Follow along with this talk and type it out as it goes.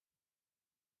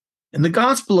In the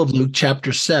Gospel of Luke,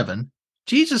 chapter 7,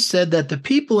 Jesus said that the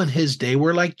people in his day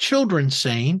were like children,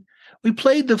 saying, "We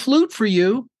played the flute for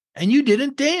you, and you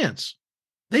didn't dance."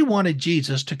 They wanted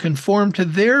Jesus to conform to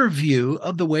their view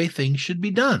of the way things should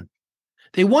be done.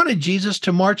 They wanted Jesus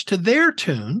to march to their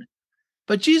tune,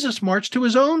 but Jesus marched to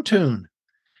his own tune.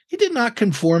 He did not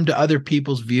conform to other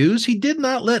people's views. He did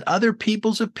not let other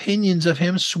people's opinions of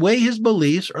him sway his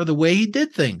beliefs or the way he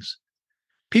did things.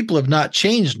 People have not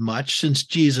changed much since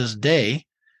Jesus' day.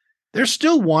 They're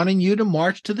still wanting you to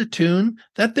march to the tune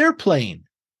that they're playing.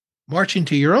 Marching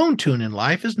to your own tune in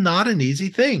life is not an easy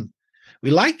thing.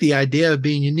 We like the idea of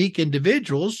being unique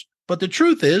individuals, but the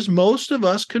truth is most of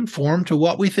us conform to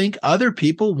what we think other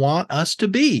people want us to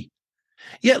be.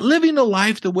 Yet living a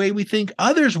life the way we think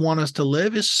others want us to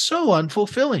live is so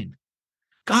unfulfilling.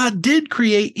 God did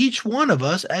create each one of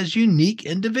us as unique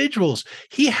individuals.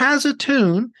 He has a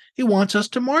tune he wants us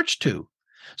to march to.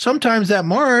 Sometimes that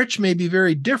march may be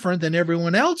very different than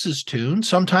everyone else's tune.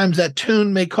 Sometimes that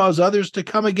tune may cause others to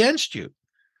come against you.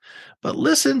 But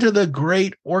listen to the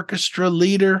great orchestra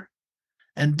leader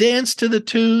and dance to the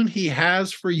tune he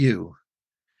has for you.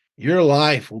 Your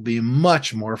life will be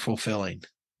much more fulfilling.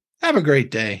 Have a great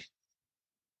day.